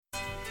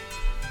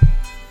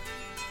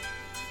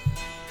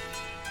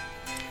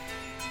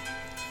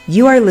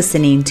You are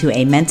listening to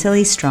a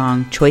Mentally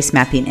Strong Choice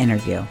Mapping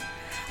interview.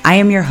 I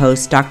am your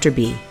host, Dr.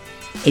 B,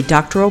 a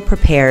doctoral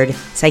prepared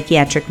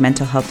psychiatric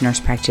mental health nurse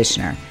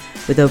practitioner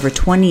with over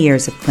 20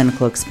 years of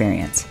clinical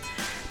experience.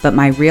 But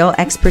my real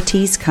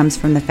expertise comes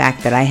from the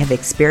fact that I have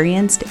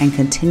experienced and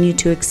continue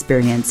to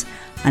experience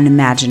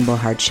unimaginable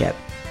hardship.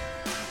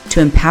 To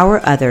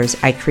empower others,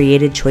 I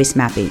created Choice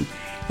Mapping,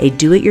 a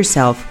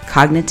do-it-yourself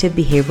cognitive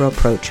behavioral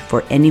approach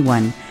for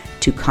anyone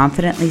to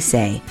confidently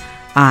say,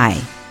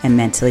 I am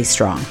mentally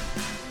strong.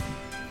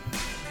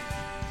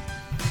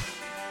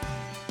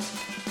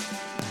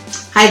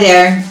 Hi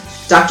there,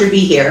 Dr. B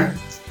here.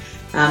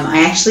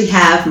 I actually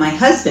have my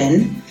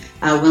husband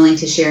willing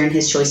to share in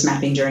his choice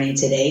mapping journey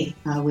today.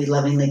 We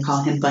lovingly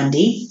call him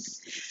Bundy.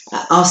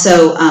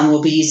 Also,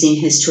 we'll be using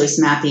his choice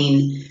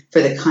mapping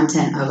for the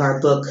content of our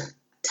book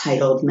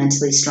titled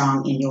Mentally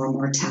Strong in Your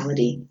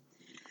Mortality.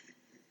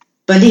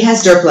 Bundy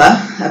has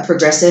DERPLA, a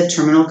progressive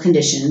terminal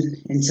condition,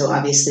 and so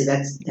obviously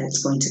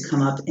that's going to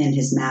come up in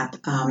his map.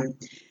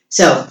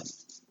 So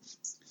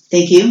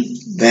thank you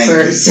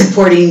for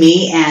supporting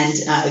me and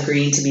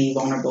agreeing to be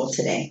vulnerable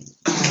today.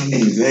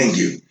 Thank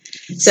you.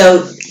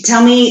 So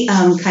tell me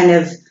kind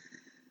of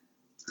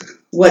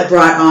what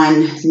brought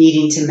on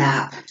needing to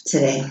map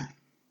today.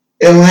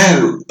 And we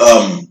had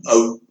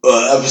an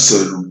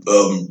episode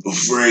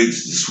of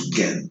Rage this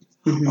weekend,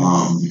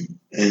 and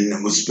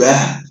it was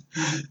bad.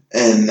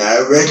 And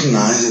I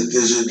recognize that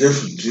there's a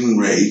difference between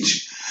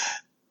rage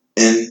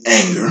and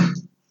anger,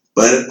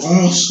 but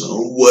also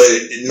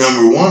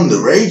number one,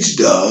 the rage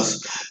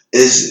does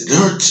is it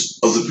hurts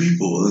other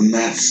people, and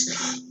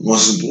that's the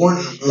most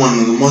important. One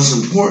of the most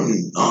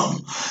important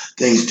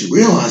things to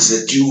realize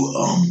that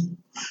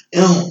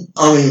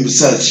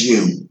besides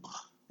you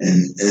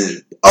and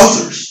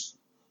others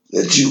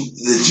that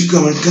you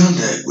come in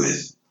contact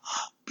with,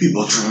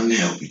 people trying to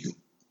help you,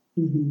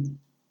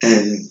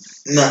 and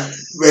not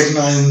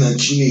recognizing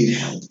that you need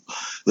help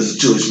with the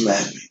choice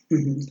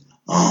mapping.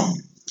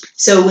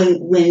 So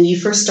when you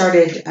first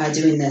started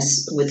doing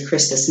this with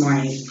Chris this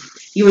morning,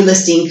 you were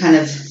listing kind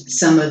of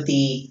some of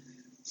the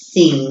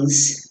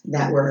things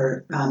that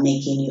were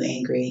making you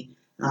angry,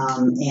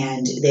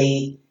 and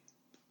they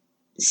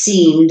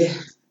seemed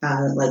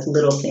like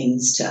little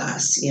things to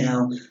us,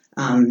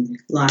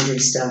 laundry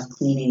stuff,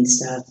 cleaning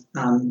stuff,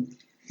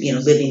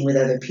 living with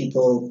other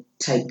people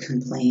type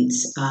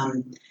complaints.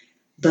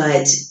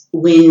 But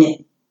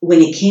when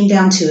it came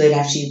down to it,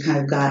 after you kind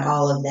of got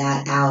all of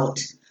that out,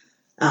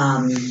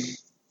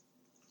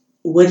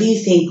 what do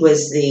you think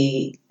was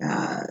the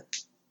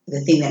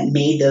thing that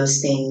made those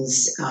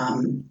things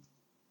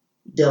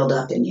build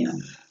up in you?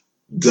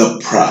 The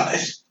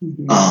pride,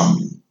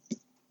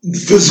 the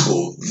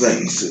physical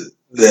things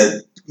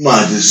that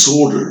my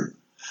disorder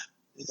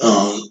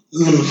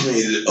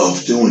limited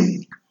of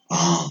doing.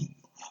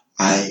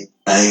 I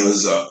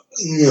was a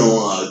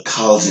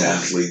college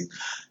athlete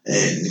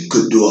and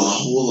could do a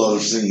whole lot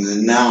of things,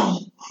 and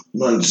now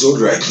my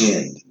disorder, I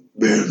can't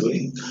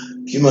barely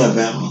keep my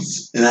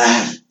balance, and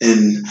I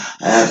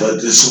have a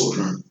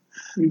disorder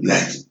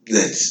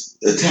that's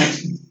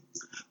attacking me,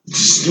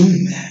 just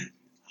doing that.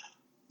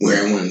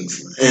 Where I went,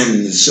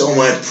 and so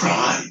my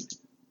pride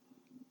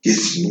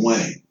gets in the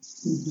way.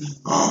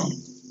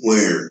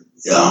 Where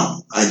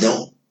I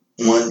don't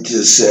want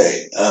to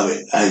say,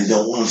 I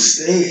don't want to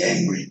stay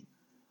angry,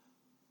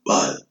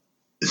 but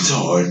it's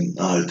hard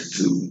not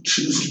to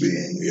choose to be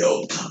angry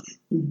all the time.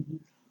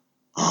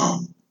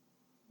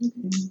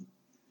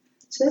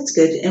 So that's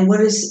good. And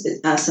what is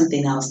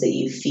something else that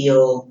you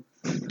feel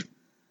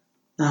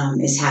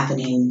is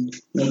happening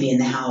maybe in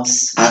the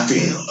house? I'm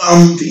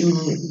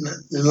feeling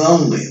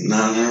lonely,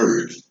 not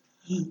heard.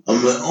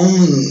 I'm the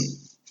only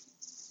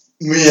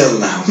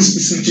real house.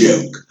 It's a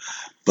joke,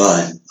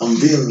 but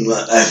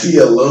I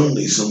feel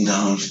lonely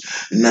sometimes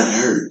and not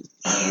heard.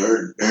 Not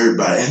heard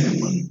by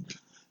anyone.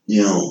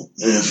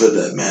 And for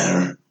that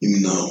matter,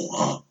 even though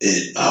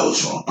I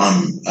was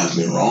wrong, I've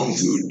been wrong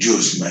through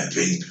choice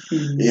mapping,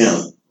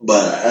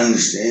 but I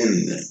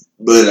understand that.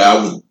 But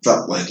I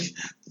felt like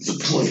the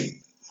point,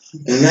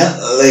 and that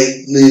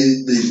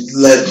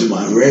led to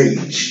my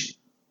rage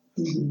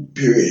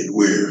period,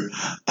 where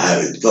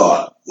I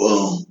thought,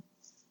 well,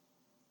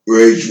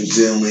 rage was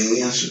the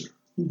only answer,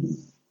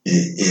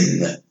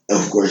 and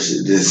of course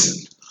it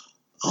isn't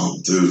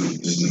through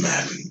the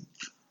mapping.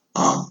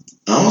 I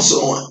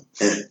also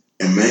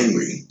am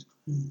angry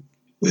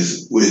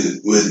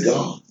with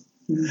God,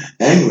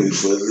 angry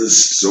for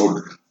this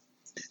disorder,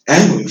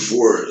 angry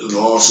for the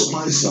loss of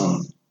my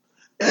son,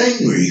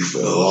 angry for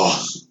the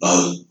loss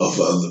of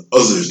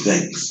other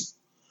things.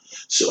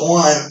 So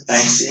I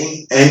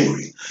say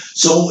angry.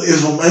 So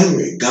if I'm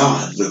angry at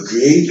God, the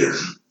Creator,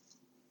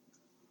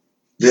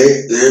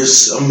 there's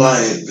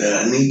somebody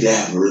that I need to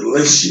have a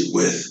relationship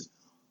with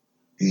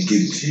and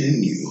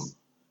continue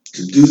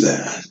to do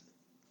that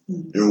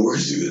and work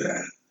through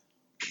that.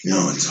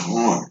 It's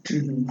hard.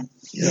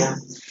 Yeah,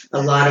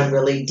 a lot of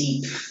really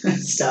deep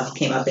stuff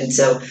came up, and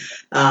so,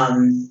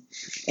 and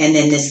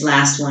then this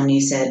last one,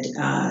 you said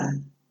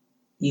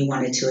you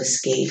wanted to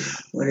escape.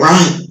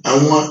 Right.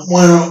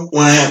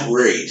 When I have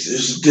rage,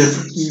 there's a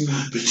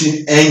difference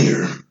between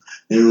anger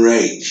and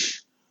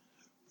rage.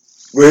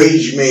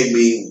 Rage made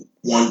me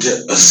want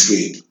to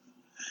escape.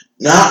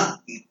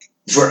 Not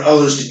for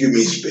others to give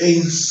me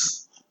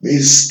space, me to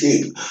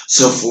escape.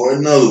 So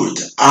in other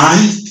words, I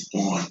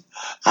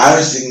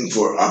was thinking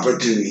for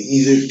opportunity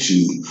either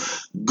to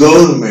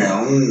go to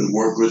Maryland and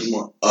work with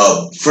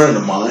a friend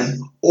of mine,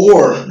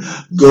 or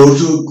go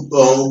to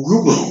a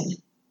group home.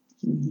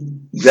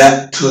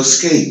 That to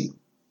escape.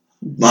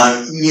 When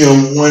I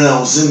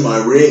was in my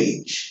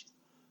rage,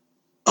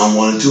 I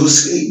wanted to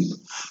escape.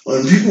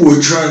 When people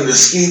were trying to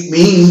escape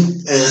me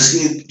and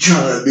escape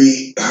trying to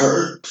be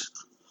hurt,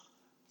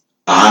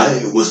 I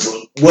was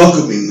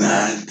welcoming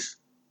that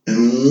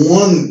and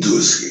wanting to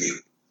escape.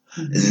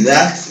 And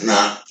that's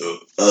not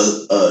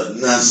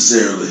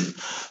necessarily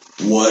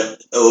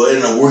what,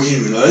 in a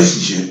working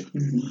relationship,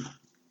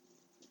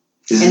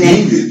 is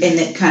needed. And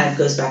it kind of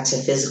goes back to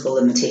physical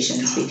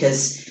limitations,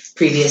 because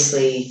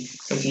previously,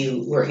 if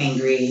you were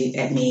angry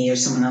at me or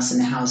someone else in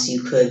the house,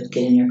 you could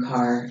get in your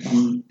car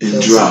and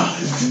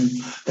drive.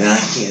 And I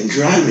can't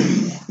drive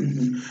anymore.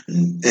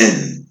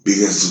 And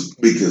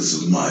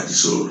because of my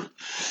disorder.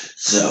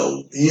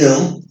 So,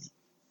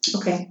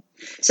 Okay.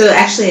 So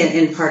actually,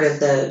 in part of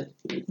the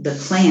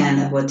plan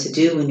of what to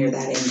do when you're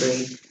that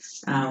angry,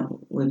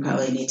 we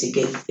probably need to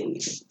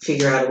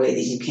figure out a way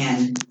that you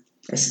can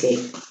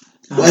escape.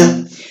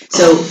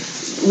 So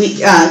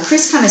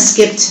Chris kind of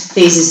skipped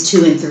phases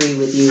 2 and 3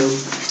 with you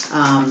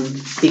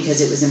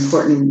because it was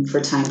important for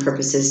time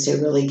purposes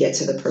to really get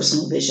to the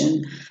personal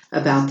vision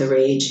about the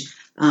rage.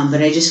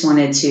 But I just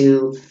wanted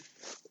to,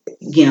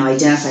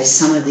 identify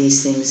some of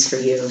these things for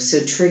you.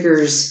 So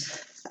triggers,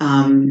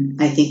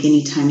 I think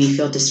anytime you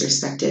feel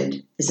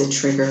disrespected is a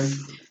trigger.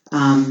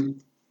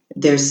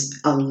 There's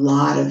a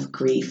lot of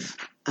grief,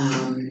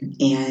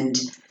 and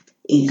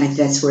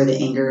that's where the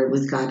anger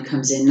with God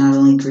comes in. Not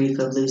only grief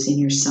of losing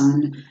your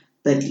son,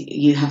 but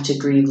you have to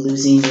grieve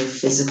losing your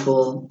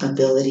physical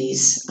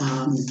abilities.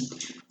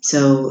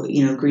 So,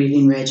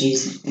 grieving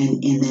Reggie's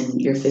and then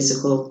your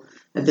physical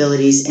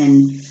abilities,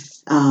 and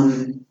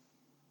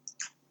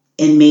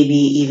maybe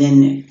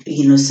even,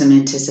 some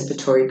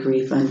anticipatory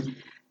grief on,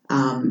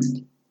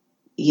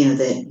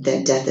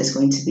 that death is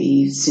going to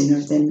be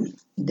sooner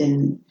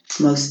than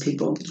most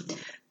people.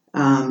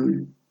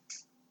 And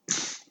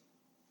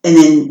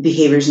then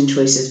behaviors and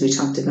choices we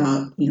talked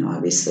about,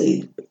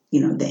 obviously,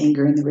 the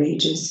anger and the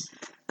rage is,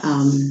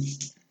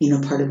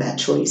 part of that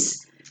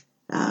choice.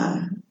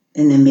 And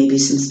then maybe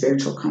some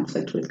spiritual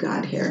conflict with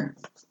God here,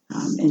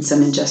 and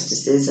some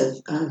injustices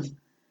of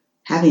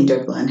having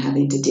Dirkla and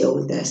having to deal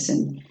with this.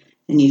 And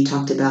you've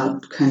talked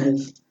about kind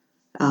of,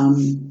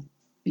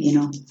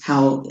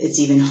 how it's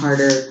even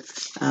harder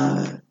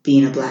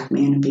being a black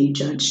man and being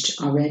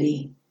judged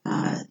already.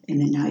 And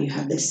then now you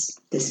have this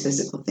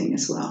physical thing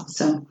as well.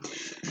 So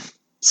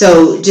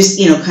just,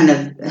 kind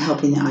of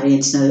helping the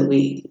audience know that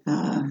we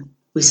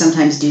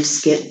sometimes do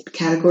skip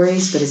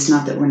categories, but it's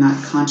not that we're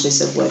not conscious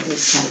of what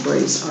those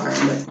categories are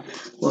and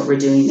what we're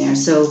doing there.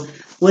 So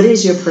what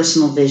is your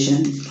personal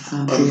vision?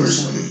 My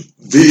personal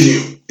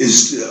vision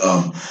is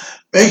to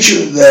make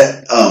sure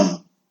that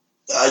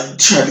I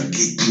try to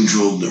get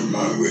control of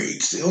my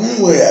rage. The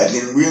only way I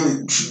can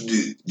really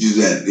do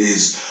that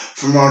is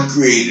from our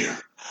Creator.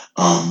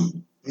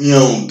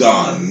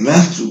 God, and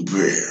that's through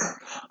prayer.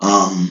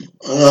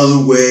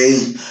 Another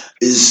way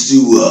is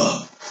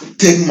to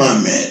take my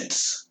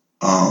meds,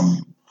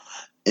 and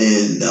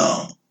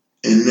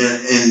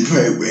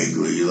pray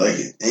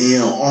regularly,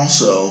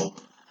 also,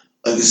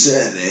 like I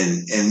said,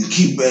 and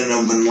keep an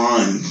open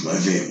line with my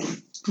family,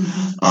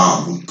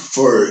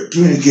 for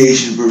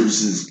communication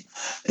purposes,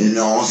 and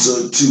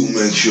also to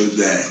make sure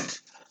that,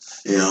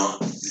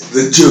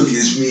 the joke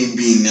is me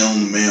being the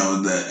only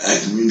male that I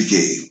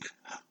communicate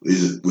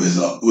with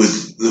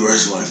the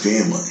rest of my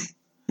family,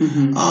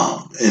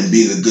 and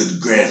be the good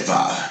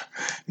grandfather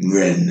and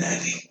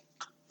granddaddy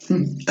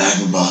I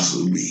can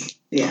possibly be.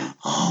 Yeah.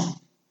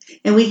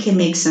 And we can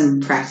make some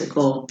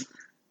practical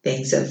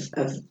things of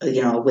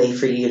a way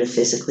for you to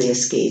physically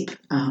escape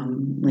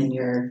when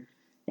you're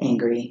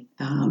angry.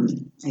 I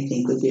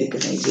think would be a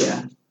good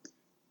idea.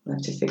 We'll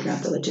have to figure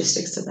out the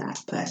logistics of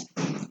that, but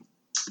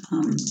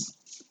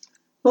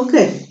well,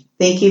 good.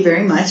 Thank you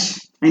very much.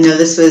 I know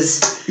this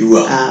was... You're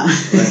welcome.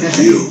 Thank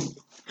you.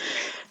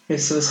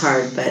 This was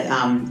hard, but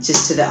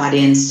just to the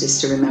audience,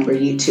 just to remember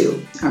you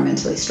too are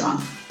mentally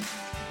strong.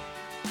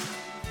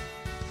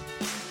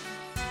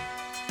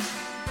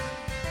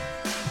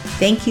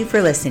 Thank you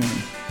for listening.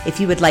 If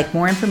you would like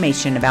more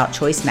information about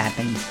choice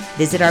mapping,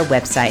 visit our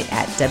website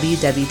at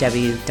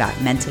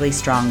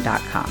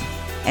www.mentallystrong.com.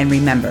 And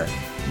remember,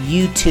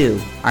 you too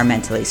are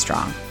mentally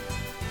strong.